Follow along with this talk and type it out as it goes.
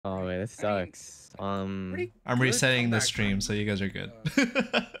Oh wait, this sucks. I'm resetting the stream, so you guys are good.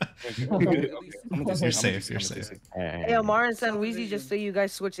 You're safe. You're safe. Hey, Amar and San Weezy just say you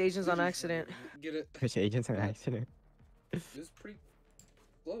guys switched agents on accident. Get it? Which agents on accident? It was pretty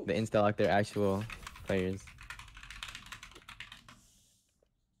close. The insta like they're actual players.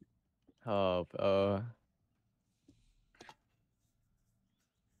 Oh,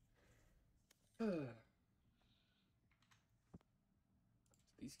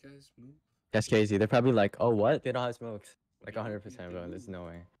 These guys move. that's crazy. They're probably like, oh what? They don't have smokes. Like 100%, bro. There's no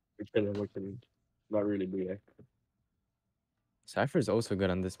way. We're chilling. Not really, but yeah. Cypher's also good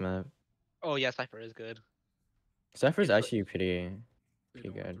on this map. Oh yeah, Cypher is good. Cypher's actually pretty They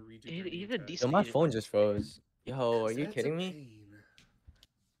don't want good. to redo He's green a tag. decent- Yo, my agent. phone just froze. Yo, are you That's kidding a me? pain.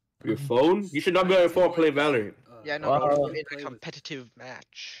 Your phone? You should not be on your phone playing Valorant. Yeah, no, Wow. in a competitive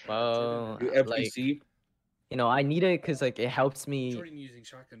match. Well, You like, FPC. you know, I need it because like it helps me. Jordan using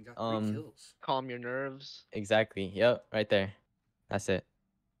shotgun got 3 kills. Calm your nerves. Exactly. Yep, right there. That's it.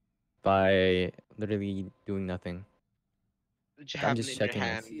 By literally doing nothing. Having just it in your checking it.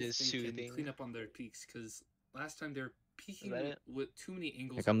 hand See if is they can soothing. clean up on their peaks, because last time they're peeking that it? with too many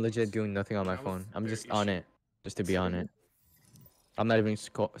angles. Like I'm legit doing nothing on my That was phone. I'm their just on issue. it, just to be on it. I'm not even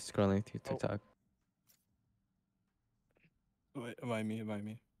scrolling through TikTok. Wait, am I me?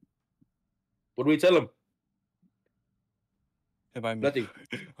 What do we tell him? Am I me? Nothing.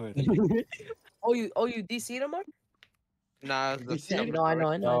 Wait, Oh, you DC'd him, Mark? Nah, You the see it? No, I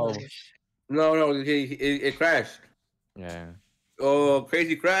know. No. No, it crashed. Yeah. Oh,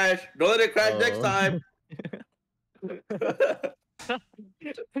 crazy crash. Don't let it crash next Oh. time.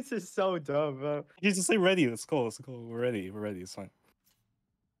 This is so dumb, bro. he's just say ready. Let's go. We're ready. It's fine.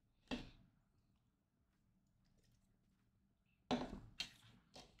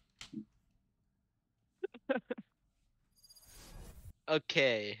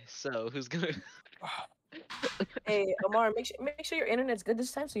 Okay, so who's gonna? Hey, Amar, make sure your internet's good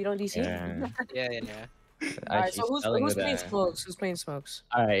this time so you don't DC. Yeah. yeah. Alright, so Actually who's spelling who's of playing that. smokes? Who's playing smokes?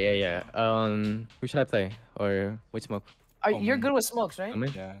 Alright, yeah. Who should I play? Or which smoke? You're Omen. good with smokes, right?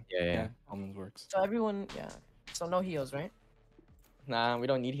 Omen? Yeah. Yeah. Almonds works. So everyone, yeah. So no heals, right? Nah, we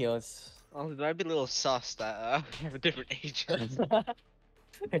don't need heals. Oh, I'd be a little sus that we have a different agent.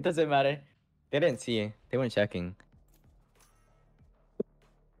 It doesn't matter. They didn't see it. They weren't checking.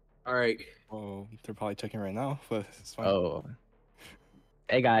 All right. Oh, they're probably checking right now, but it's fine. Oh.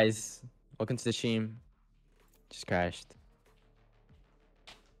 Hey guys, welcome to the stream. Just crashed.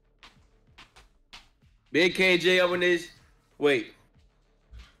 Big KJ up in this. Wait.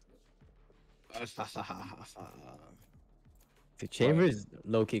 The chamber is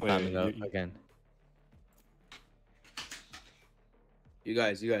low key Wait, climbing up you- again. You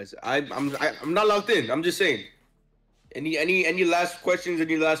guys. I'm not locked in. I'm just saying. Any last questions?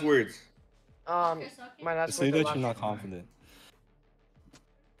 Any last words? My last Say words are that you're not locked. confident.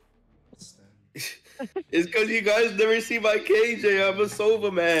 It's because you guys never see my KJ. I'm a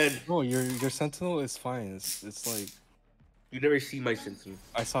Sova man. No, your sentinel is fine. It's like You never see my sentinel.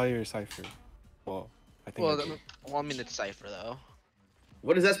 I saw your cipher. Well, I think. well, I did. I mean it's Cypher though.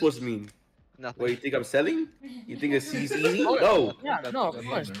 What is that supposed to mean? Nothing. What, you think I'm selling? You think it's easy? Oh, No. Yeah, no, of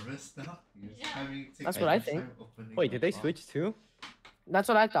course. That's what I think. Wait, did they switch too? That's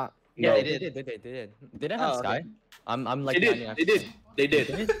what I thought. Yeah, No. they They did. did. They didn't have Oh, Sky. okay. I'm like They did. 99%. They did. They They did.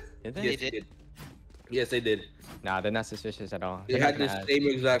 did? Did they? Yes, they did. Yes, they did. Nah, they're not suspicious at all. They They're not had the gonna ask. same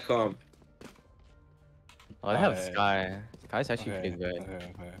exact comp. Oh, they have Okay. Sky. Sky's actually Okay, pretty good.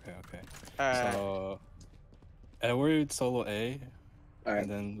 okay. Alright. So Edward solo A, All right. and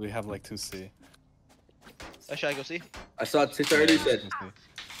then we have like 2C. Should I go see? I saw Tix already said,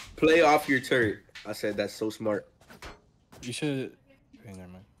 play off your turret. I said, that's so smart. You should. Okay, never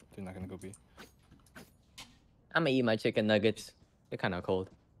mind. They're not gonna go B. I'm gonna eat my chicken nuggets. They're kind of cold.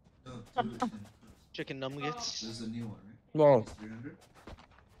 Chicken nuggets. There's a new one, right? Whoa. 300?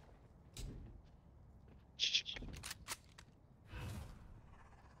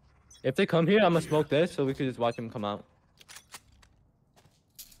 If they come here, I'm gonna smoke this so we could just watch them come out.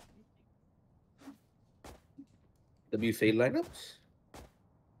 W fade lineups?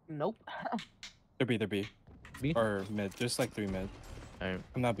 Nope. They're B. B? Or mid. There's like 3 mid. Alright.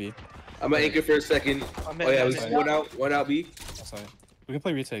 I'm not B. I'm gonna anchor for a second. Oh yeah, we see one out B. Sorry. We can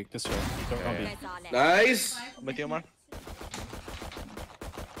play retake. Just chill. Don't be. Nice. I'm with you, Omar.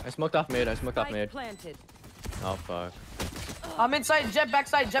 I smoked off mid. Planted. Oh fuck. I'm inside. Jet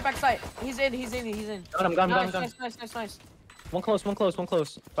backside. He's in. Got him. Nice. One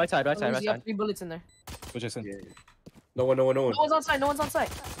close. Right side. You have 3 bullets in there. Which is in. Yeah. No one. No one's on site.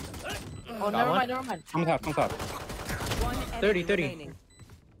 Oh, Got never one? mind. Come top. One 30. remaining.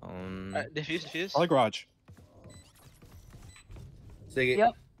 Defuse. I like garage. Take it.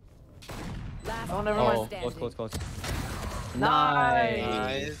 Yep. Last Oh, never player mind. standing. Close. Nice.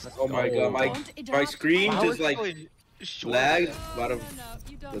 Nice. Oh my god, my screen How just is like going short? lagged. Bottom.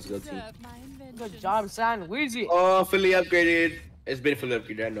 Let's go team. Good job, son. Weezy. Oh, fully upgraded. It's been fully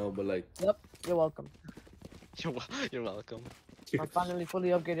upgraded, I know, but like. Yep. You're welcome. You're welcome. I'm finally fully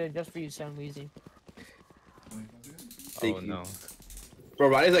upgraded just for you, son. Weezy. Thank Oh you. no. Bro,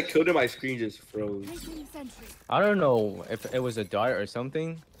 right as I killed him, my screen just froze. I don't know if it was a dart or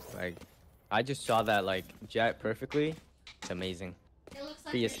something. Like, I just saw that like jet perfectly. It's amazing.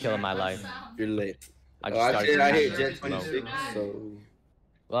 Biggest kill of my life. You're lit. I Oh, just started. I hit spamming Jet slow. 26, so.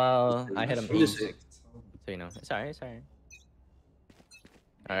 Well, I hit him I'm just 86. So you know, it's alright.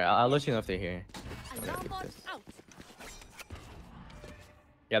 Alright, I'll let you know if they're here. I'm gonna get this.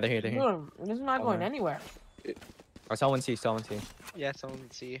 Yeah, they're here. Dude, this is not going anywhere. I saw one C. Yeah, someone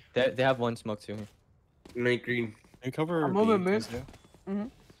see. They have one smoke too. Night green. Can you cover I'm B, moving please, mid.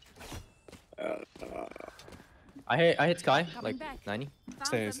 yeah? I hit Sky like 90.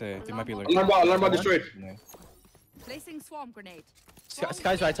 Stay. They might be lurking. Alarm bot destroyed. Yeah. Placing swarm grenade.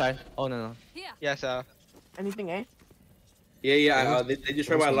 Sky's right side. Oh no. Here. Yes, Anything, eh? Yeah. They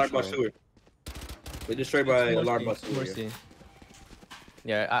destroyed my alarm bot sewer. They destroyed my alarm bot sewer. Mercy.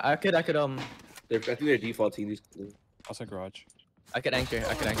 Yeah, I could I think they're default team. These. Outside garage. I could anchor.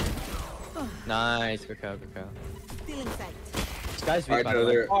 Nice, good kill. Stealing sight. Sky's Alright, weak by the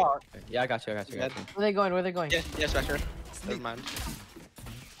way. they're- Yeah, I got you. Where they going? yes, Vector. Never mind.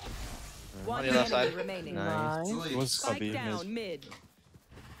 One On the other side. enemy remaining. Nice. It was a Spike B. down mid.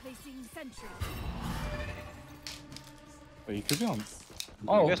 Placing sentry. But you could be on.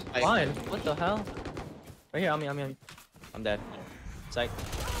 Oh, Yes, I- fine. What the hell? Right here, I'm dead. Psych.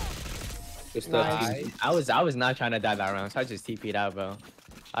 It's Nice. team. I was not trying to die that round, so I just TP'd out, bro.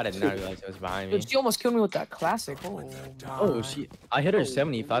 I did not realize it was behind me. Dude, she almost killed me with that classic. Oh, I hit her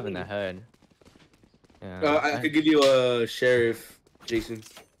 75 in the head. Yeah. I could give you a sheriff, Jason.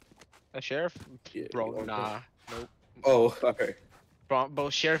 A sheriff? Yeah, Bro, you want nah. Nope. Oh, okay. Bro,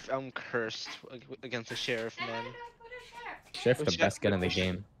 sheriff, I'm cursed against the sheriff, man. Sheriff the best gun in the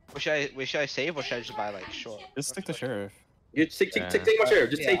game. What should I save or should I just buy like short? Just stick to sheriff. You take my sheriff.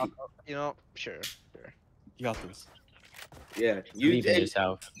 Just take it. You know, sure. You got this. Yeah. Believe in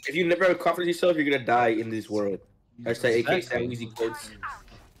yourself. If you never have confidence in yourself, you're gonna die in this world. Hashtag AK Sam easy quotes.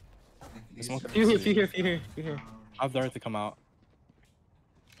 If you here. I have Dart to come out.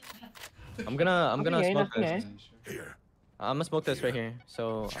 I'm gonna Okay, smoke nothing, this. I'm gonna smoke this right here,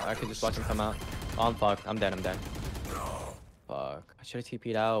 so I can just watch him come out. Oh, I'm fucked. I'm dead. Fuck. I should have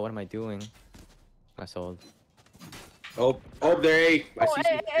TP'd out. What am I doing? I sold. Oh, there. Hey. I see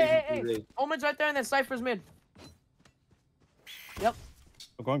some Hey. Omen's right there, and then Cypher's mid. Yep.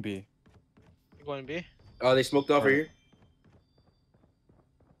 We're going B. You going B? Oh, they smoked off right here.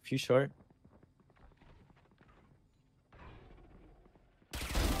 Few short.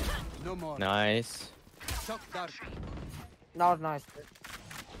 No more. Nice. Shock dart. That was nice.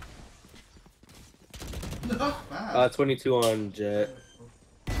 22 on Jet.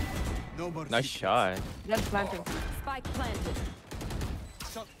 No more. Nice shot. Jet's planting. Spike planted.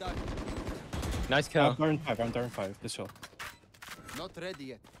 Shock dart. Nice I'm kill. Dart in 5. This hill. Not ready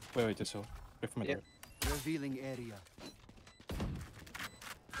yet. Wait, this hill. Wait for my Dart. Revealing area.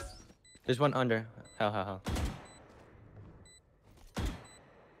 There's one under. Hell.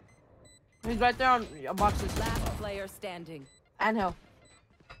 He's right there on boxes. Last player standing. And hell.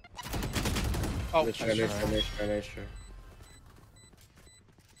 Oh, Nice try.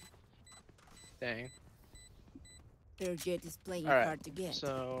 dang. Their jet is playing All right. hard to get.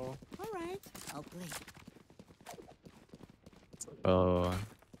 So, All right, I'll play. Oh.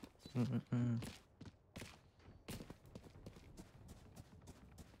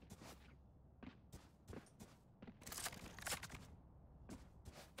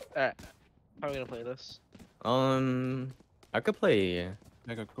 alright. How are we gonna play this? I could play.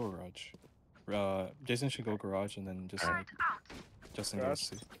 I got go garage. Jason should go garage and then just like Justin goes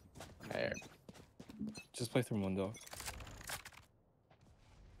C. Alright. Just play through window.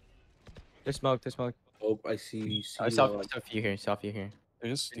 There's smoke. Oh, I see. South you here. They're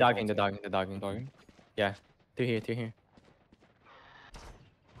just They're dogging. dogging. Yeah. Through here.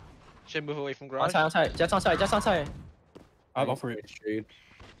 Should I move away from garage? Outside. Jet's on site. I'll offer it. Straight.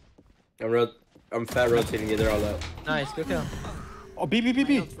 I'm fat rotating. Yeah, they're all out. Nice. Good kill. Oh, B.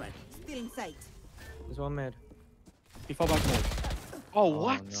 Stealing sight. There's one mid. He fell back mid. Oh,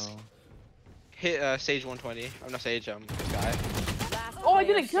 what? No. Hit Sage 120. I'm not Sage, this guy. Last Oh, I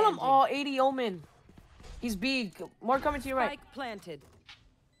player didn't kill him. standing. Oh, 80 Omen. He's B. More coming to your right. Spike planted.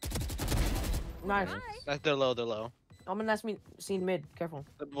 Nice. They're low, they're low. Omen last me seen mid. Careful.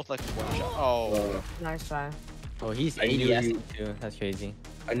 They're both like one shot. Oh. Nice try. Oh, he's I knew 80 you- too. That's crazy.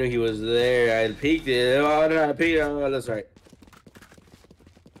 I knew he was there. I peeked it. Oh, no, I peeked it. Oh, that's right.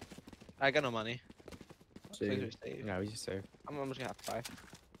 I got no money. So, Please are safe. Yeah, we just saved. I'm just gonna have 5.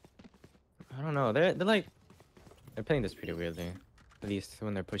 I don't know. They're like they're playing this pretty weirdly. At least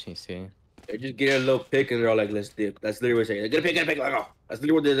when they're pushing C. they just get a little pick and they're all like, let's dip. That's literally what they're saying. Get a pick, let go. That's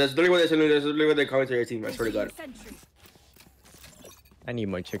literally what they're commentary team. I swear to God. I need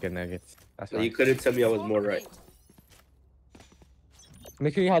more chicken nuggets. That's So fine. you couldn't tell me I was more right.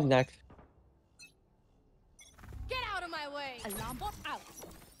 Make sure you have next. Get out of my way. Alarm bot out.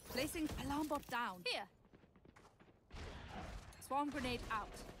 Placing alarm bot down. Here. Swarm grenade out.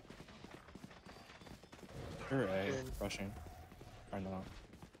 You're A, rushing. Right now.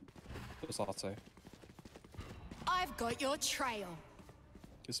 Just I'll say. I've got your trail.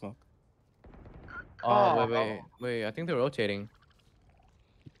 Good smoke. Oh, wait. I think they're rotating.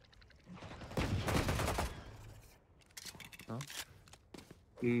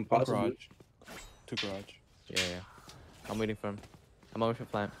 One Possibly. garage. 2 garage. Yeah. I'm waiting for him. I'm over for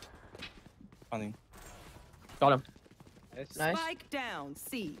plant. Hunting. Got him. Nice. Spike down.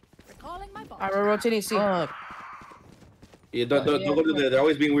 C. Recalling my bot. Alright, we're rotating C. Yeah, don't go to there. They're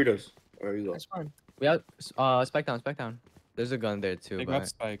always being weirdos. There you go. That's fine. We have spec down. There's a gun there too. They but... grabbed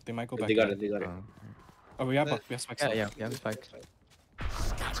Spike. They might go back. They got in. it. They got it. Oh, we have Spike. Yeah, spike.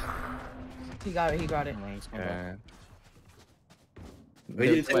 He got it. Alright, it's going back. Yeah. Wait,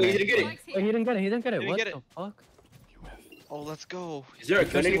 he didn't get it. Wait, he didn't get it. Didn't What get the it. fuck? Oh, let's go. Is there a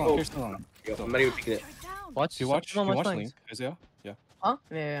gun Here's the long, anymore? here's the long. Yo, I'm not even picking it. Watch. Do you watch? Do someone you watch flanks. Link? Isaiah? Yeah. Huh?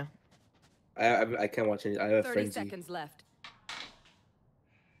 Yeah. I can't watch it. I have 30 frenzy. seconds left.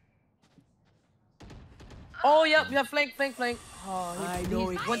 Oh, yep. Yeah, flank. Oh, I he know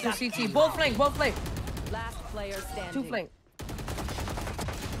went to CT. Both flank. Last player standing. 2 flank.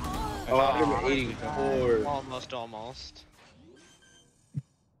 Oh, I'm 84. Almost.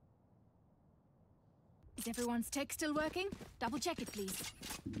 Is everyone's tech still working? Double check it, please.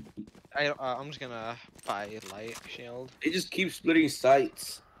 I'm just gonna buy light shield. They just keep splitting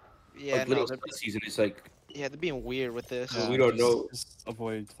sites. Yeah, Like no, little they're, split season. It's like yeah, they're being weird with this. we don't know. Just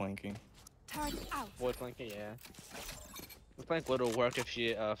avoid flanking. Turret out. Void flanking, yeah. The flank would have worked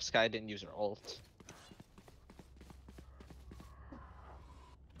if Sky didn't use her ult.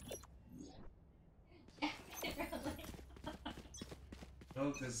 No,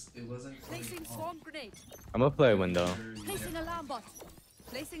 because it wasn't. Placing swarm grenade. I'm gonna play window. Placing alarm bot.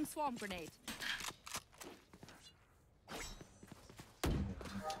 Placing swarm grenade.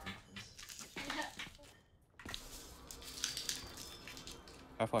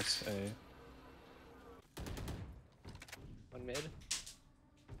 Half-Life's A. One mid.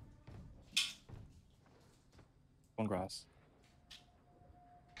 One grass.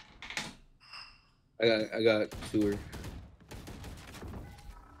 I got sewer.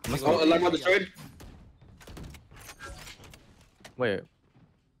 Must Oh, alarm bot destroyed. Wait.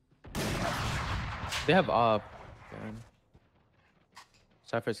 They have up.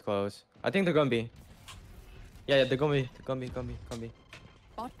 Cypher's close. I think they're gonna be. Yeah, they're gonna be.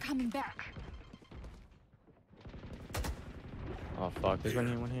 Bot coming back. Oh fuck, there's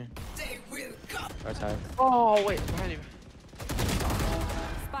one here. Right side. Oh, wait.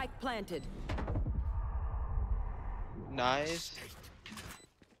 Spike planted. Nice.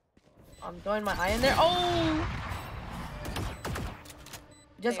 I'm throwing my eye in there. Oh!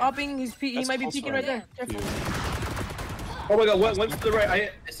 Just There. upping. He might be close peeking fire. right there. Careful. Oh my God! One to the right. I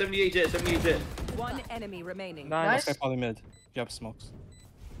hit 78 jet. 78 jet. One enemy remaining. Nice. Sky probably mid. You have smokes.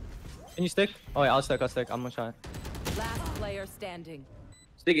 Can you stick? Oh yeah, I'll stick. I'm gonna shot. Last player standing.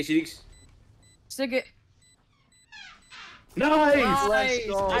 Stick it, Sheeks. Stick it. Nice. Nice.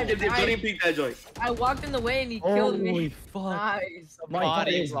 I didn't peek that joint. I walked in the way and he killed Holy me. fuck. Nice. My heart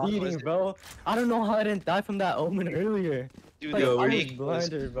Body is block beating, was- bro. I don't know how I didn't die from that omen earlier. Dude, Like, the Yo, I was break was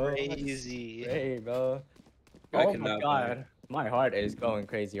blinded, bro. crazy. Hey, bro. I Oh my cannot god. My heart is going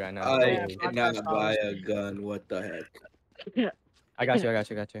crazy right now. I Yeah, cannot buy a gun. What the heck? I got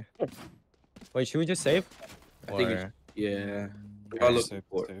you. Wait, should we just save? I think Or- Yeah. We're Yeah, all just looking save,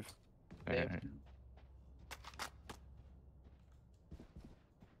 for. save. Alright.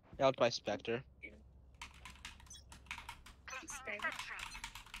 Yeah, I'll buy Spectre.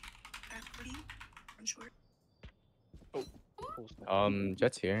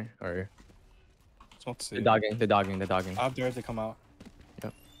 Jet's here. Or Smoke to the see. dogging. Out there, they come out.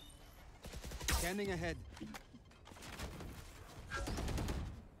 Scanning ahead.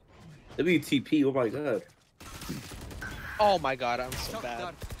 WTP. Oh my God. Oh my god, I'm so Shot bad.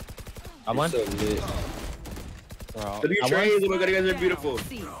 down. I won. So lit. They're out. W I trades. Oh my god, you guys are beautiful.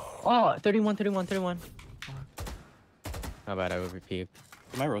 Oh, 31, 31, 31. Not bad, I would repeat.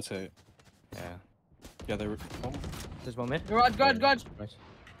 They might rotate. Yeah. Yeah, they were. Oh, There's one mid. Garage, garage, garage. Nice.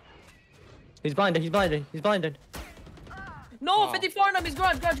 He's blinded, he's blinded, he's blinded. No, Oh. 54 on him. He's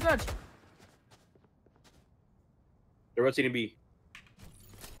garage, garage, garage. They're rotating B.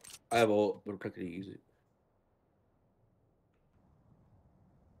 I have ult, but I'm not gonna use it.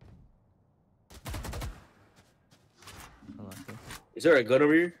 Unlucky. Is there a gun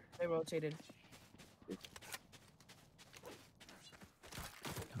over here? They rotated.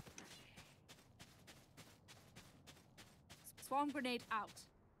 Swarm grenade out.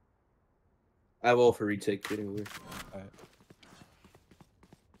 I have ult for retake anyway.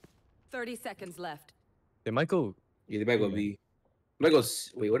 30 seconds left. They might go. Yeah, they might go B. They might go.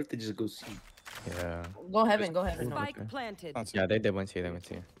 Wait, what if they just go C? Yeah. Go heaven, go heaven. No. Spike okay. planted. that's Yeah, they went C, they went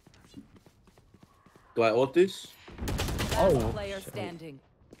C. Do I ult this? Last Oh, player shit. standing.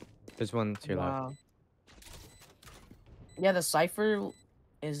 There's one to your left. Wow. Yeah, the cipher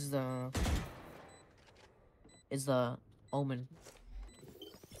is the omen.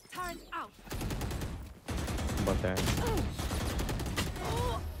 Turn out. About that.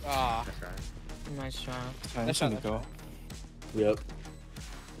 Ah. Nice try. fine. That's gonna go. Yep.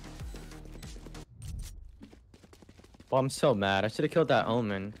 Oh, I'm so mad. I should have killed that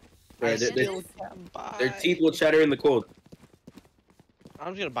omen. Right, I their still can't buy. their teeth will chatter in the cold.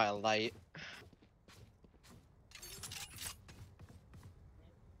 I'm just gonna buy a light.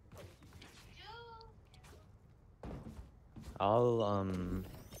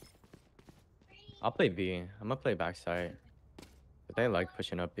 I'll play B. I'm gonna play backside. But they like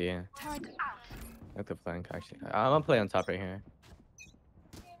pushing up B. I Turn like the flank actually. I'm gonna play on top right here.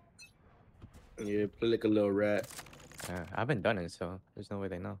 Yeah, play like a little rat. Yeah, I haven't done it, so there's no way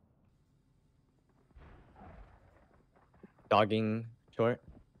they know. Dogging short.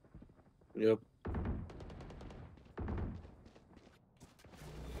 Yep.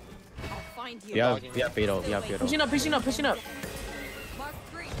 I'll find you. Yeah, yeah, Beetle. Yeah, Beetle. Pushing up, pushing up, pushing up. Mark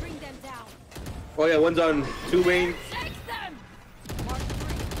 3. Bring them down. Oh yeah, one's on 2 main. Take them. Mark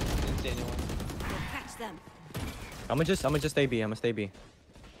 3. Didn't see anyone. We'll catch them. I'm gonna just stay B. I'm gonna stay B.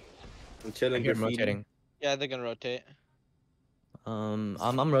 I'm I chilling. hear him graffiti. rotating. Yeah, they're gonna rotate. I'm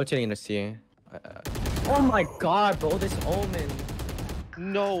rotating to C. Oh my god, bro, this omen.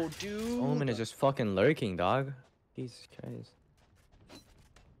 No, dude. Omen is just fucking lurking, dog. Jesus Christ.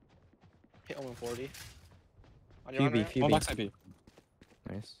 Hit Omen 40. On your QB, honor. One QB. backside B.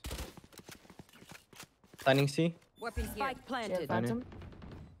 Nice. Planning C. Weapon spike Yeah, planted. phantom.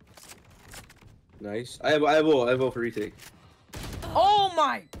 Nice. I have ult for retake. Oh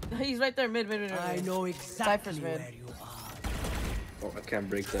my! He's right there, mid, mid, mid, mid. I mid. know Cypher's exactly mid. where you are. Oh, I can't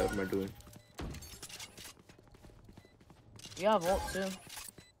break that. What am I doing? You have ult too.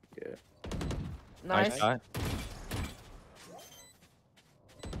 Yeah. Nice. shot.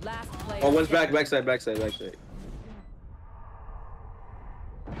 Last player. Oh, one's back. standing. Backside.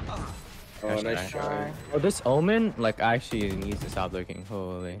 Oh, Nice nice try. try. Oh, this omen like actually needs to stop lurking.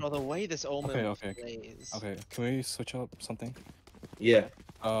 Holy. No, the way this Omen Okay. plays. Okay, can we switch up something? Yeah.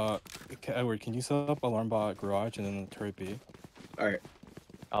 Edward, can you set up alarm bot garage and then the turret B? All right.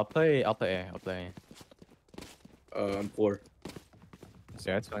 I'll play A. I'll play A. I'm 4.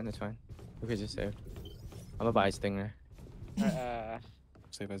 Yeah, that's fine. That's fine. We could just save. I'm gonna buy a stinger.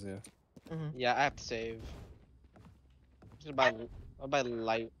 Save Isaiah. Yeah, I have to save. I'm gonna buy. I'll buy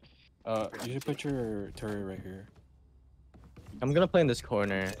light. You should put your turret right here. I'm gonna play in this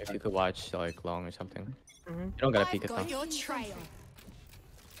corner. If you could watch like long or something. You don't gotta peek I've it got though. your trail.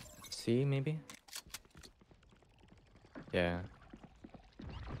 C maybe. Yeah.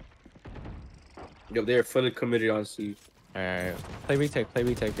 Yep, they're fully committed on C. Alright. Play retake. Play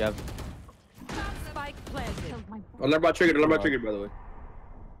retake. Yeah. Spike planted. Alarm bot triggered. Alarm bot triggered, by the way.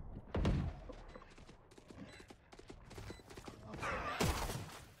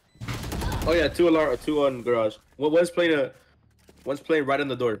 Oh yeah, 2 on garage. One's playing right on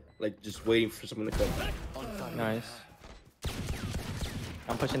the door, like just waiting for someone to come. Nice.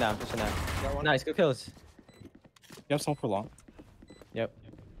 I'm pushing down. Nice. Good kills. You have someone for long. Yep.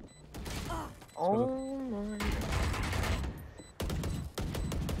 Oh my.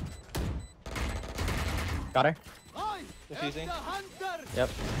 Got her. Defusing. Yep.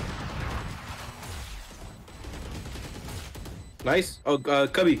 Nice. Oh,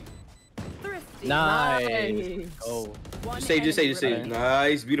 Cubby. Thrifty. Nice. Oh. One Just save. enemy.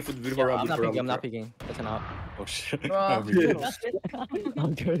 Nice. Beautiful round. I'm not Beautiful peeking. I'm round. not peeking. That's an out. Oh shit. Bro. That would be cool.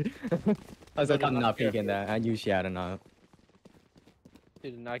 I'm good. I was like, I'm not peeking that. I knew she had an out. He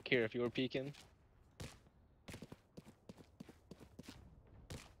did not care if you were peeking.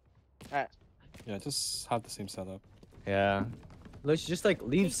 Yeah, just have the same setup. Yeah. Let's just like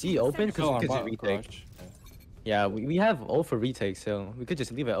leave C open because we could just retake. Garage. Yeah, we have all for retake, so we could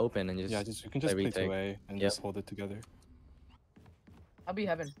just leave it open and just. Yeah, you can just play retake. 2A and Yep. just hold it together. I'll be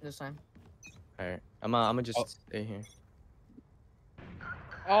heaven this time. Alright, I'm just stay here.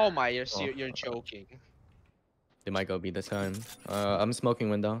 Oh my, you're Oh. you're joking. They might go B this time. I'm smoking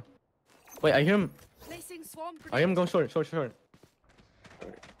window. Wait, I hear him. Placing swarm I hear him grenade. going short.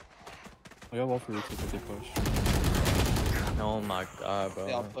 We have all for retake if they push. Oh my god,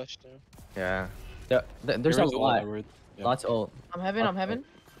 They all bro. pushed him. Yeah. There's a There is lot. ult, yeah. Lots of ult. I'm heaven. I'm heaven.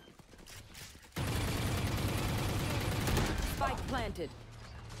 Spike planted.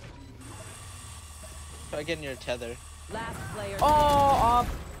 Try getting your tether. Last player. Oh, up.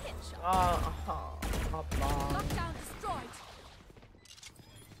 Headshot. Up long. Lockdown destroyed.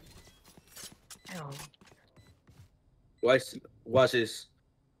 Damn. Watch this.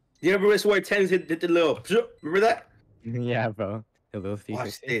 You remember this where 10s hit the little? Remember that? Yeah, bro. A little thief.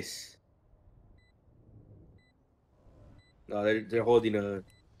 Watch this. No, they're holding a.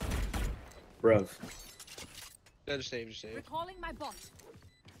 Bruv. Just save. Recalling my bot.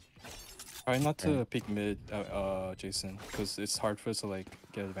 Try not to peek mid, Jason, because it's hard for us to like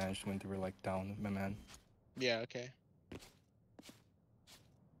get advantage when we're like down, my man. Yeah, okay.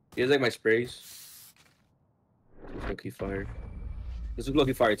 You guys like my sprays? It's lucky fire. This is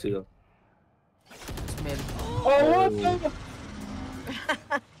lucky fire too, though. It's mid. Oh,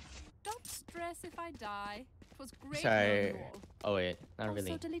 Don't stress if I die. It was great. Sorry. knowing you all. Oh wait, not Also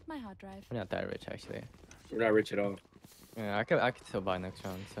really. delete my hard drive. We're not that rich actually. we're not rich at all. Yeah, I could still buy next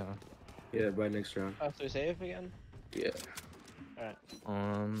round. So. Yeah, by next round. Oh, so save again? Yeah.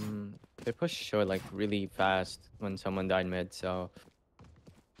 They push short like really fast when someone died mid. So.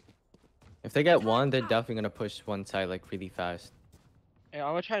 If they get one, they're definitely gonna push one side like really fast. Yeah,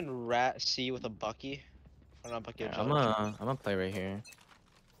 I'm gonna try and rat C with a Bucky. Or not Bucky. Yeah, a I'm Judge. gonna play right here.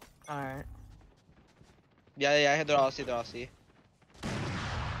 Alright. Yeah, they're all C.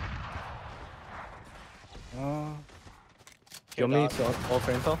 You want me to all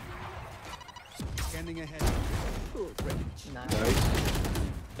for info? Scanning ahead. Nice.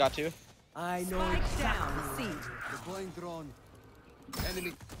 Got two. I know. Spike down. C. Deploying drone.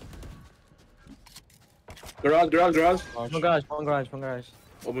 Enemy. Garage. One garage.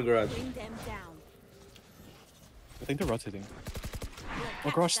 Open garage. Bring them down. I think they're rotating.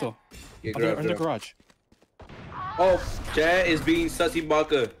 Oh, garage still. Yeah, In the garage. garage. Oh, Jet is being sussy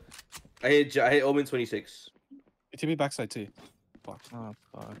baka. I hit Omen 26. ATB backside T. Fuck. Oh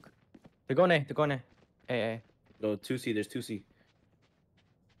fuck. They're going A. Hey. No, 2C. There's 2C.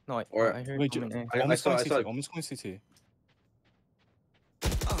 No, I heard. Wait, Omen A. I saw it. Almost going CT.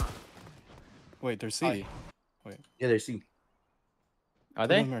 Wait, there's C. Yeah, there's C. Are Two of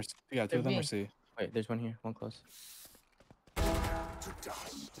they? them are- Yeah, two of them are C. Wait, there's one here. One close.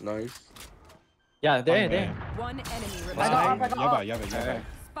 Nice. Yeah, they're Okay. there. One enemy I remaining. got up. Yeah.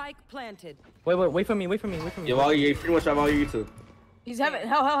 Spike planted. Wait for me. Yeah, well, you pretty much have all you too. He's heaven.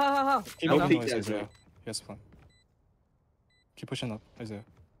 Hell. Keep Don't moving, peek that, Isaiah. bro. Yes, plan. Keep pushing up, Isaiah.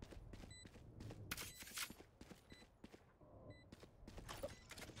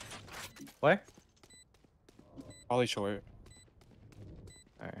 Where? Probably short.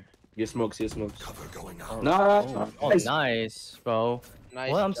 Alright. You smokes. Oh, Nah. Oh, nice, bro.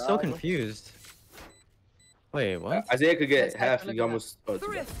 Nice. Well, I'm so job. confused. Wait, what? Isaiah could get That's half. actually You almost. Oh, it's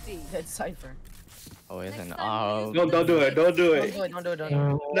okay. Thrifty. It's Cypher. Oh, it's an Next time oh. we Don't do it. Don't do Don't it. do it. Don't do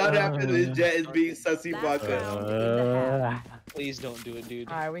it. Not after this Jet is being sussy Last baka. round in the half. Please don't do it, dude.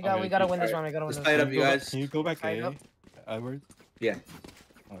 Alright, we Okay, gotta win this alright. round. We gotta win Let's this fight round. up, you guys. Can you go back Fight A, up. Edward? Yeah.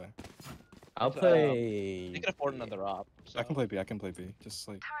 Okay. I'll play. They can afford another op. So. I can play B. Just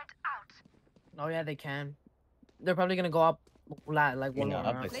like. Oh yeah, they can. They're probably gonna go up like one Yeah, more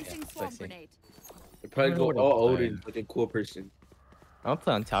I'll round. play. Placing Yeah, swarm let's see. grenade. They probably go What all a Odin, like a cool person. I'll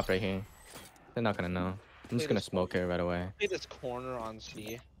play on top right here. They're not gonna know. I'm just Play gonna this smoke it right away. Play this corner on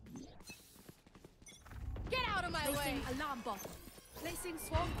C. Get out of my way. Alarm bot. Placing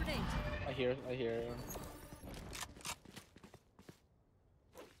swarm grenade. I hear.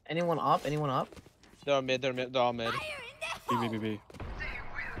 Anyone up? They're all mid. They're all mid. B.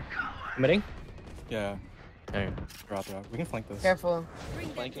 Committing? Yeah. Alright. Drop. We can flank this. Careful. Bring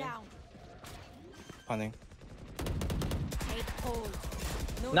them Flanking. down. Punning. Take hold.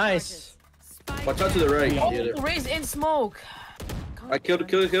 No Nice. charges. Spike Watch out to the right. Oh, Yeah, Raze in smoke. I killed.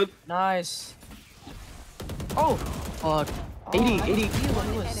 Nice. Oh, fuck. 80, 80. One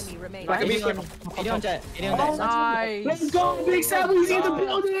enemy remaining. Right. 80 on jet. 80 on jet. Nice. Let's go, Big Sam Weezy in the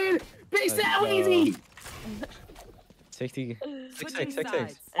building. Big Sam Weezy. 60. Switching 6.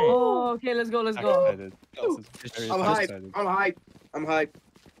 sides. Oh, okay, let's go. I'm excited. I'm hyped. I'm hyped.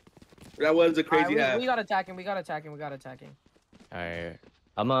 That was a crazy half. We got attacking. Alright.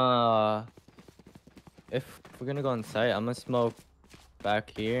 If we're gonna go on site, I'm gonna smoke back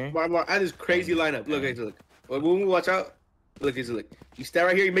here. I had this crazy lineup. Look, guys, look. When we watch out, look, guys, look. You stand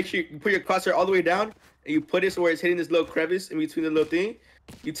right here. You make sure you put your crosshair all the way down, and you put it so where it's hitting this little crevice in between the little thing.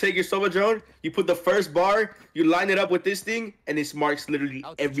 You take your Sova drone. You put the first bar. You line it up with this thing, and it marks literally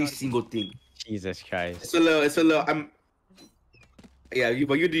every single thing. Jesus Christ. It's a little. Yeah,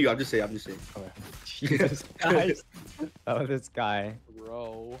 but you do you. I'm just saying. Jesus Christ. Oh, this guy.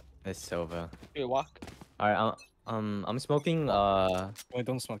 Bro. It's Sova. Here, walk. Alright, I'm smoking. Wait,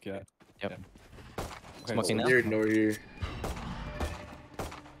 don't smoke yet. Yep. Okay, Smoking now. They're nowhere here.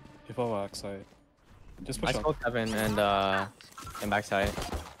 People backside. Just I push up. smoked heaven and backside.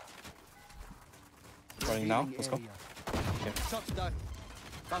 Running now. Let's go. Shots done.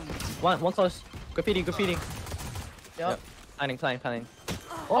 One close. Graffiti. Yep. Planning.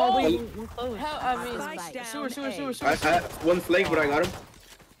 Oh, wait, Oh. one close. Spike down Sewer. I had one flank, but I got him.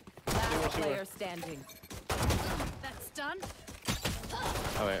 Last player standing. That's done.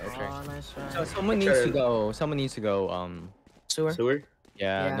 Oh wait, okay. Oh, nice try. So someone needs to go. Sewer. Sewer.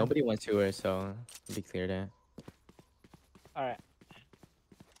 Yeah, Yeah. nobody went sewer, so be clear there. Alright.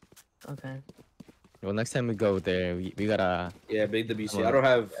 Okay. Well, next time we go there, we gotta. Yeah, big the BC. I don't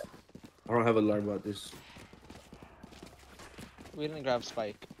have alarm about this. We didn't grab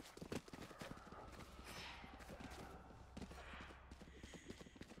Spike.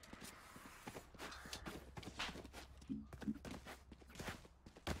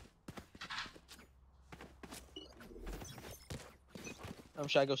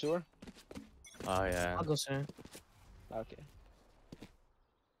 Should I go sewer? Oh yeah. I'll go sewer. Okay.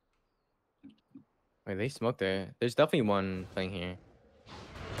 Wait, they smoked there. There's definitely one playing here.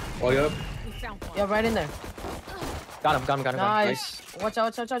 Oh yeah. We found one. Yeah, right in there. Got him. Nice. Watch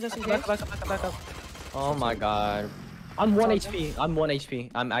out, just in case. Back up. Oh my god. I'm 1 HP.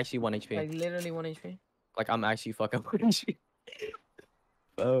 I'm actually 1 HP. Like literally 1 HP. Like I'm actually fucking 1 HP.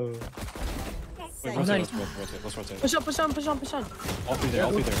 Oh. Wait, I'm rotate, not- let's rotate. Push on. All three there.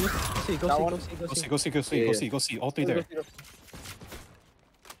 Go see. All three there.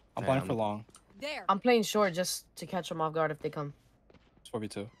 I'm blind for long. There. I'm playing short just to catch them off guard if they come. It's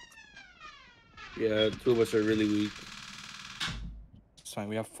 4v2. Yeah, two of us are really weak. It's fine.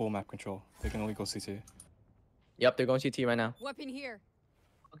 We have full map control. They can only go CT. Yep, they're going CT right now. Weapon here.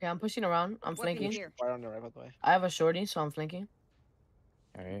 Okay, I'm pushing around. I'm Weapon flanking. here. Right on the right, by the way. I have a shorty, so I'm flanking.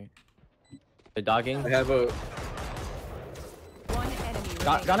 Alright. They're dogging. I have a. One enemy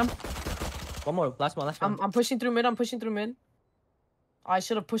Got remaining. him. One more. Last one. I'm pushing through mid. I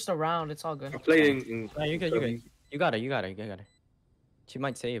should have pushed around. It's all good. I'm playing. In, No, you're good. You got it. She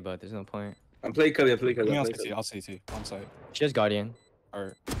might say it, but there's no point. I'm playing Cubby. Give me on CT. I'll CT. On site. She has Guardian.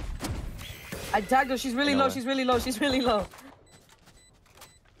 Or I tagged her. She's really low. Take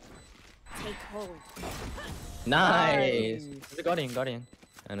Take hold. Nice. There's a Guardian.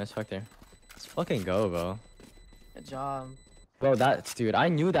 And let's fuck there. Let's fucking go, bro. Good job. Bro, dude, I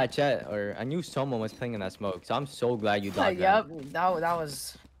knew that jet, or I knew someone was playing in that smoke, so I'm so glad you dogged Yep. that.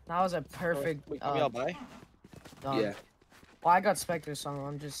 That was a perfect. Wait, can we all buy? Yeah. Well, I got Spectre, so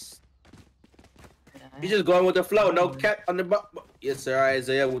I'm just. He's just going with the flow. No cap on the butt. Yes, sir.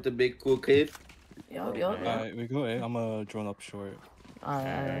 Isaiah with the big cool kid. Yup. alright, we go A. I'm gonna drone up short.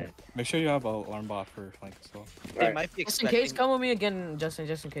 Alright. Make sure you have an alarm bot for flank as well. They might be Just in expecting. case, come with me again, Justin.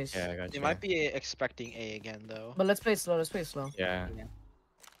 Just in case. Yeah, I got They you. might be expecting A again though. But let's play it slow. Yeah.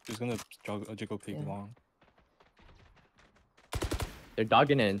 He's gonna jiggle peek Yeah. long. They're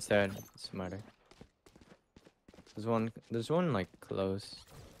dogging it instead. It's smarter. There's one like close.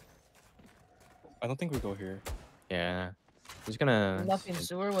 I don't think we go here. Yeah. Just gonna. Nothing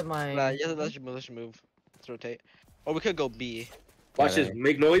sewer with my. Nah, yeah, let's move. Let's rotate. Or we could go B. Watch Yeah, this.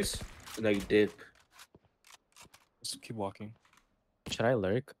 Make noise. No, you did. Just keep walking. Should I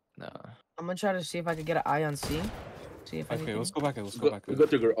lurk? No. I'm gonna try to see if I can get an eye on C. See if Okay, anything. let's go back. Let's Go, go back. we go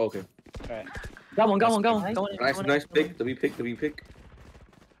through. Girl. Okay. Alright. Got one. Nice pick. The B pick.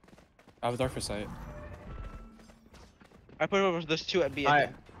 I have a dart for sight. I put over this 2 at B. Alright.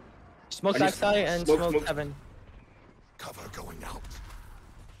 Smoke I need- backside and smoke. smoke heaven.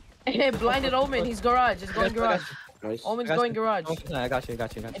 Hey, blinded Omen. He's garage. He's going garage. Nice. Omen's I got going you. garage. I got you.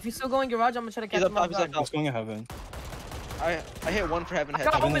 If he's still going garage, I'm gonna try to catch He's up him off top, he's up guard. top. Let's go in heaven. I hit one for heaven I head.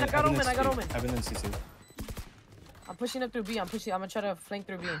 got Heaven Omen, and- I got Heaven Omen, and I got CT. Omen. Heaven and CT. I'm pushing up through B. I'm gonna try to flank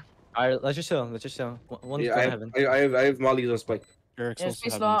through B. Alright, let's just chill. Let's just chill. One's Yeah, going I to have, heaven. I have mollies on spike. You're Yeah, exposed to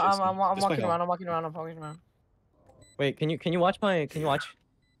space heaven, law. Jason. I'm Just walking play around. hell. I'm walking around. I'm walking around. Wait, can you watch my? Can you watch?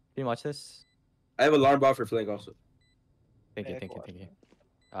 Can you watch this? I have alarm bot for flank also. Thank you, Yeah, thank you, cool. thank you.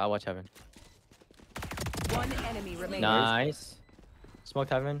 I'll watch heaven. One enemy remaining. Nice. Smoked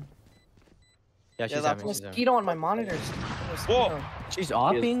heaven. Yeah, she's that's heaven. There's She's heaven. mosquito on my monitors. Whoa. She's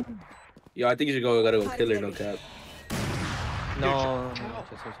opping. Yo, I think you should go. Gotta go kill her. No cap. No.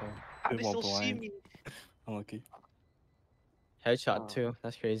 How do Bit they more still see blind. me? Unlucky. Headshot too.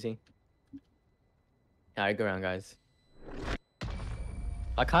 That's crazy. Yeah, I go around, guys.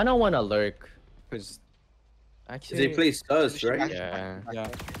 I kind of want to lurk, cause actually. They play sus, right? Yeah. Yeah.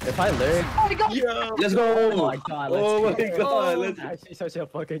 If I lurk. Oh my god! Yeah. Let's go. Oh my god. Oh Let's my go. god. Let's. Actually, such a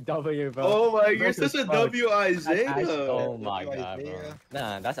fucking W, bro. Oh my, you're What the such a fuck? W, That's Isaiah. actually- oh my W, god, bro. Isaiah.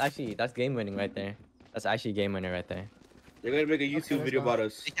 Nah, that's game winning right there. That's actually game winner right there. They're gonna make a YouTube let's video go. about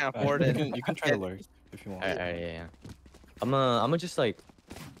us. They can't afford it. You can try to lurk if you want. Alright, yeah. I'm just like.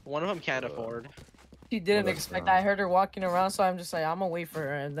 One of them can't afford. She didn't that's expect. wrong. I heard her walking around, so I'm just like, I'm gonna wait for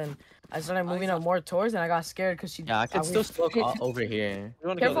her. And then I started moving up more towards, and I got scared because she. Yeah, I could still smoke over here. We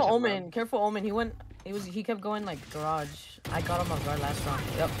wanna go Careful, this Omen. round. Careful, Omen. He kept going like garage. I got him on guard last round.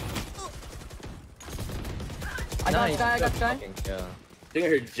 Yep. I got Nice, guy. I got good guy. fucking kill. I think I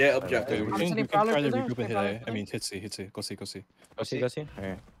heard Jet up jump. Okay, we I'm can sending try Prowler to to there. regroup and hit Prowler A. to I mean, hit C. Go see. Go see.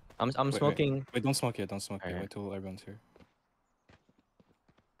 I'm Wait. smoking. Wait, don't smoke yet. Don't smoke yet. Alright. Wait till everyone's here.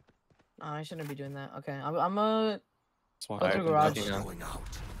 I shouldn't be doing that. Okay, I'm a. Smoke Go out. through garage.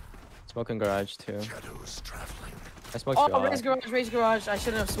 Smoking garage too. I smoked Oh, shot. raise garage. I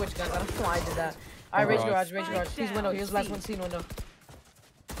shouldn't have switched guys. I don't know why I did that. Alright, raise Garage. garage. He's window. He was last one seen window.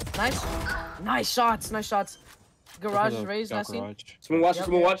 Nice. Nice shots. Garage is raised. Last scene. Someone watch. Yep,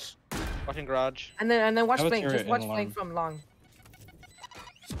 Someone yep. watch. Watching garage. And then watch Have a flank. turret Just watch and flank alarm. from long.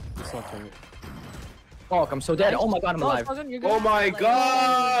 Fuck, I'm so dead. Oh my god, I'm No, alive. it's all good, you're good. Oh my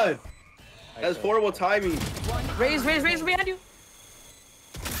god. That's horrible timing. Raise behind you.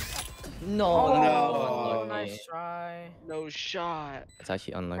 No. Oh, No. nice try. No shot. It's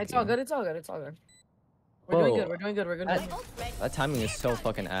actually unlucky. It's all good. We're doing good. That timing is so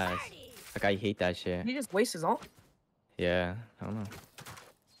fucking ass. Like I hate that shit. He just wastes his ult. Yeah, I don't know.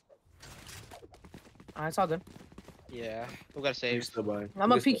 Alright, it's all good. Yeah. We gotta You're save. still by. I'm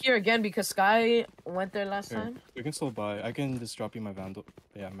gonna peek here again because Sky went there last Here, time. we can still buy. I can just drop you my vandal.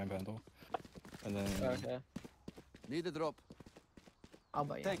 Yeah, my vandal. And then. Okay. Need a drop. I'll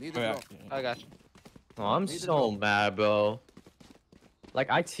buy you. Need Oh, a yeah. drop. I got you. Oh, I'm so mad, bro. Like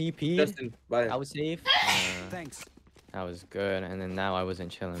I TP'd. Justin, bye. I was safe. Thanks. That was good, and then now I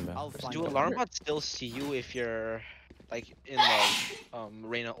wasn't chilling, bro. I'll find Do a alarm bots still see you if you're like in the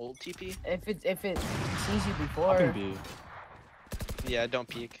Reyna ult TP? If it sees you I before. can be. Yeah, don't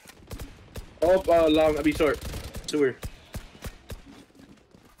peek. Oh, long. I mean short. Sewer.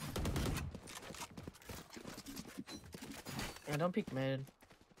 Yeah, don't peek mid.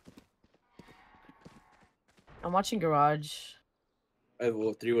 I'm watching garage. I have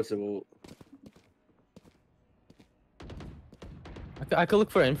ult. 3 was a ult. I could look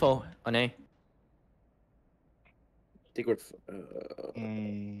for info on A. I think we're.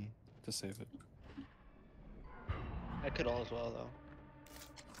 Just save it. I could all as well though.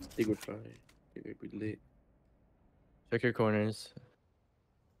 I think we're fine. I think we're lit. Check your corners.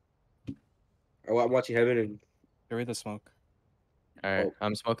 I'm watching heaven and. Get ready to smoke. All right, Oh.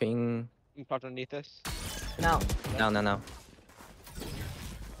 I'm smoking. You can underneath this. Now. No. It's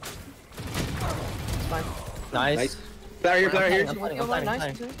fine. Nice. Nice. Player here. I'm fine, Yo, I'm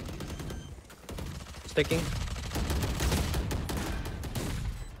nice. fine. Sticking.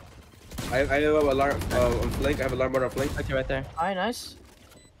 I have alarm on flank. I have alarm bar on flank. Right there. Alright, nice.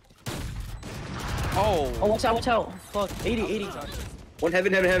 Oh. Oh, watch out. Fuck. 80. One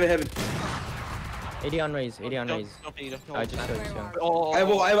heaven. 80 on raise. 80 on Don't raise. peek. I just showed you. Oh.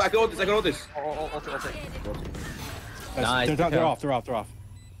 I can ult this. Oh. Nice, They're good kill. off.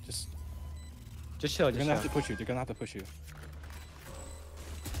 Just chill. They're gonna have to push you. They're gonna have to push you.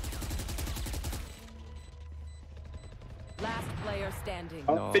 Last player standing.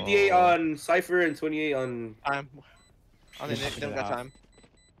 No. 58 on Cypher and 28 on. I'm on the Just they don't got half. time.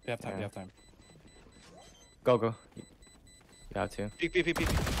 You have time. Yeah. You have time. Go. You have to. Peek.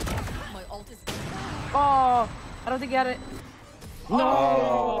 My ult is Oh, I don't think he had it.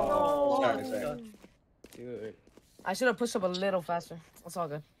 Oh. No. Sorry. Dude. I should have pushed up a little faster. That's all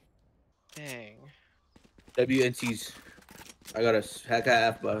good. Dang. WNTs. I got a hack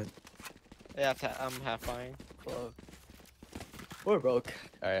half, but Yeah, I'm half buying. We're broke.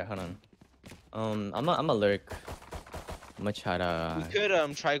 Alright, hold on. I'm a lurk. I'm gonna try to. We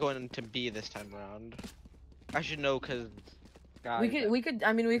could try going to B this time around. I should know because. We could.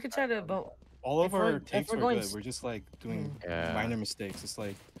 I mean, we could try to. But All if of we're- our if takes we're are going good. s- We're just like doing Yeah. minor mistakes. It's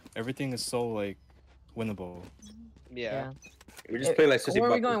like everything is so like winnable. Yeah. We're just playing like sissy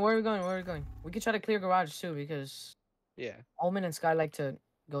Where are we buckles. going? Where are we going? Where are we going? We could try to clear garage too because Yeah. Omen and Sky like to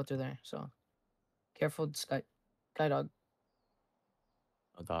go through there. So careful, Sky dog.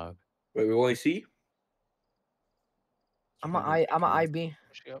 Oh, dog. Wait, we only see? I'm a IB.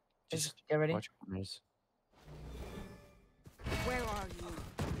 Yep. Just get ready. Watch corners. Where are you?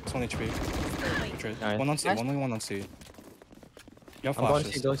 It's only tree. Tree. Nice. One on C. Nice. Only one on C. You have I'm going to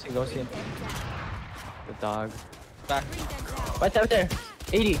flashes. see. Go see. The dog. Back. Right there.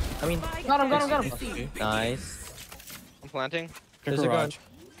 80. I mean, Got him. C. nice. I'm planting. Clear There's a gun. garage.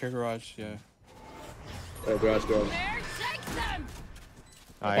 Clear garage. Yeah. Garage door. There, take them.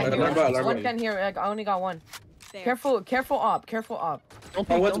 Alright. Alarm bot, alarm One bot. can here. Like, I only got one. There. Careful up. Don't Oh,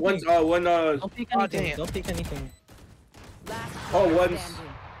 peek, one's don't peek. one Don't peek Oh, anything. dang it. Don't peek anything. Last Oh, player one's-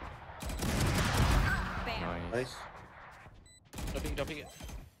 standing. Bam. Nice. nice. Don't peek it.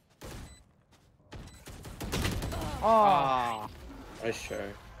 Oh, Ah. Nice try.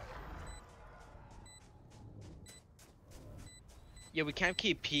 Yeah, we can't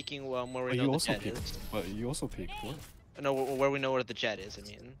keep peeking where we But know you the also jet peeked. is. But you also peeked. What? No, where we know where the jet is. I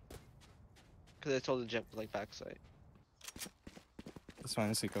mean, because I told the jet was like backside. That's fine.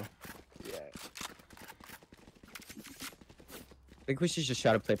 Let's go. Yeah. I think we should just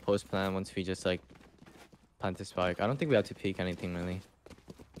try to play post plan once we just like plant the spike. I don't think we have to peek anything really.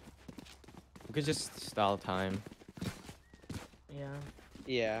 We could just stall time. yeah.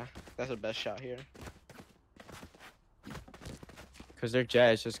 Yeah, that's the best shot here. Cause their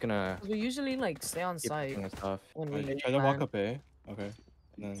jet is just gonna We usually like stay on keep site picking us off. when we Try to walk plan. up A. Okay. And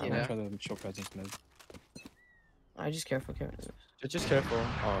then I'm Yeah. gonna try to show presence mid. Alright, just careful. Just careful.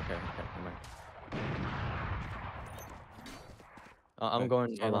 Oh, okay. Never mind. I'm Okay,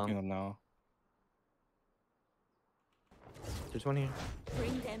 going start working along. them now. There's one here.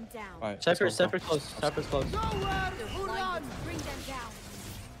 Bring them down. Alright. Cypher's close. Cypher's close. Bring them down.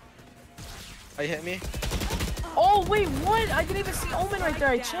 Oh, you hit me? Oh wait, what? I didn't even see Omen right there.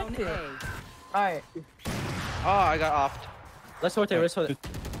 I Down checked it. A. Alright, Oh, I got offed. Let's sort it. Let's sort it.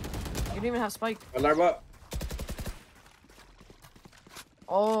 you didn't even have spike. Alarm bot.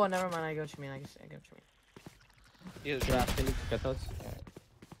 Oh, never mind. I get what you mean. I get what you mean. You trap. Get those?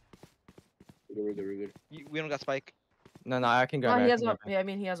 We're good. We don't got spike. No, I can grab Oh, it. he I has can grab a, it. yeah, I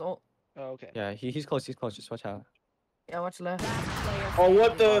mean he has ult. Oh, okay. Yeah, he's close. He's close. Just watch out. Yeah, watch left. Last player Oh,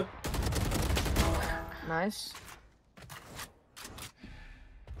 what standing. the? Nice.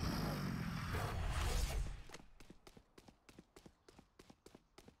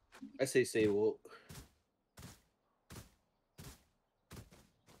 I say well.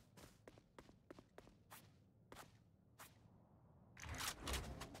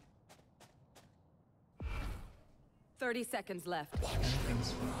 30 seconds left.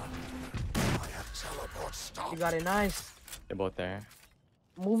 You got it. Nice. They're both there.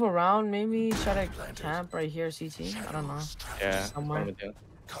 Move around. Maybe try to camp right here. CT. I don't know. Yeah. Somewhere. one with you.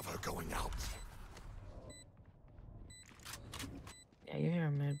 Yeah, you're here,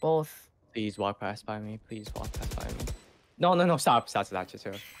 man. Both. Please walk past by me. Please walk past by me. No. Stop. Just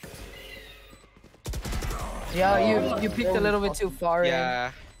here. Yeah, you peeked a little bit too far.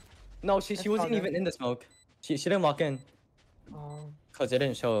 Yeah. No, she That's wasn't all even good. in the smoke. She didn't walk in. Oh. Cause it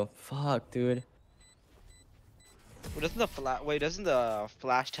didn't show. Fuck, dude. Well, doesn't the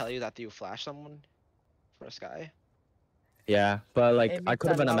flash tell you that you flash someone for a sky? Yeah, but like It I makes could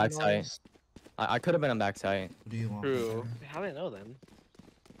have that been on loud backside. noise. I could have been on backside. Do you want True. How do they know then?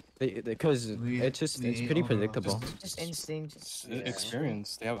 Because it's pretty predictable. Just instinct. Just,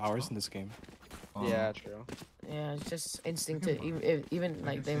 Experience. They have hours in this game. Yeah, true. yeah, it's just instinct to even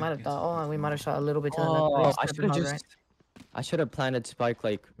like they might have thought, oh, we might have shot a little bit to the left. Oh, but it's I stepping should have out, just. right? I should have planted spike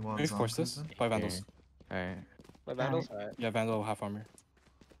like. Can we force this? By Vandals. Alright. My vandals? Alright. Yeah, Vandal half armor.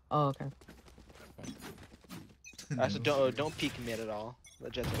 Oh, okay. So don't peek mid at all. The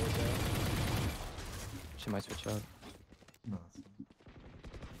jet's always there. She might switch up.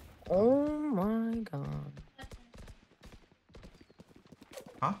 Oh my god.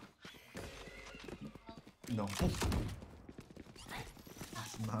 Huh? No. It's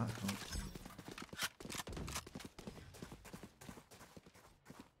not.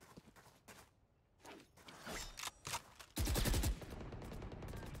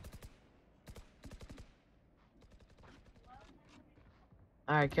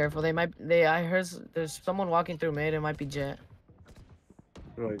 All right, careful. I heard there's someone walking through mid. It might be Jet.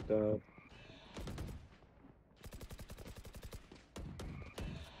 Like that.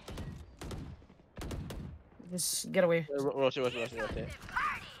 Just get away. Rotate.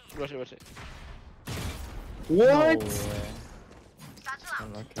 Rotate. What? No way.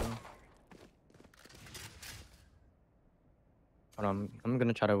 Unlucky. Hold on, I'm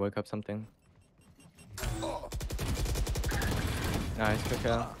gonna try to wake up something. Nice, good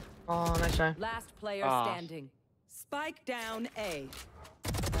kill. Oh, nice try. Last player Ah. standing. Spike down A.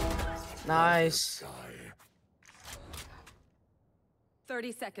 Nice.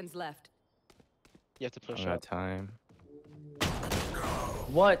 30 seconds left. You have to I push got up. time.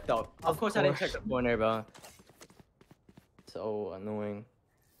 What the? Of course I didn't check the corner, bro. So annoying.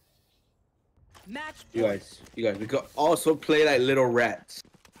 Match You point. guys, we could also play like little rats.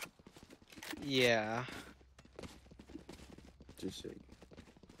 Yeah. Just saying.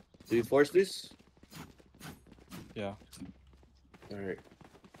 Do we force this? Yeah. All right.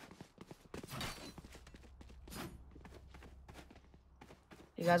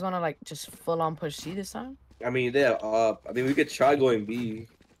 You guys want to like just full on push C this time? I mean, they're up. I mean, we could try going B.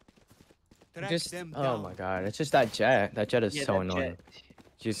 Just oh my god, it's just that jet. That jet is Yeah, so that annoying. jet.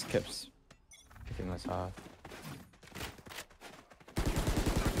 She just keeps picking us off.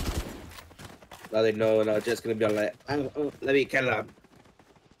 Now they know, and I'm just gonna be like, let me kill him.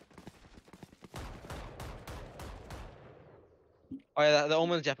 Oh yeah, the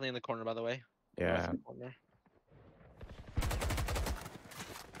Omen's definitely in the corner, by the way. Yeah. In the corner.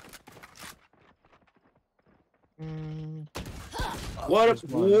 Mm, What?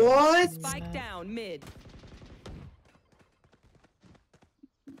 What? Spike down mid.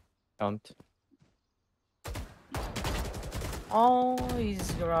 Jumped. oh,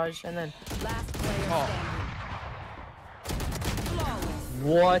 he's garage, and then Last player standing. Flawless.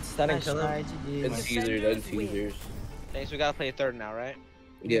 What? That didn't nice kill try, him? GG. And teasers, and teasers. Okay, so we gotta play third now, right?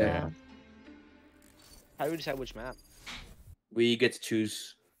 Yeah. How do we decide which map? We get to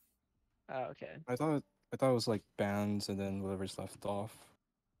choose. Oh, okay. I thought it was like bands and then whatever's left off.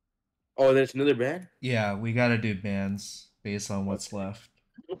 Oh, there's another band? Yeah, we gotta do bans based on what's left.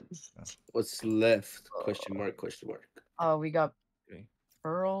 What's left? Question mark, question mark. We got Okay.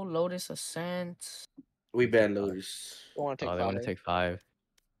 Pearl, Lotus, Ascent. We ban Lotus. I want to take Oh, they want to five. take 5.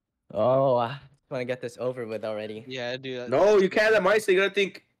 Oh, I want to get this over with already. Yeah, dude. No, you can't let my say. You gotta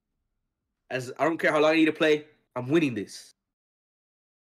think. As I don't care how long you need to play, I'm winning this.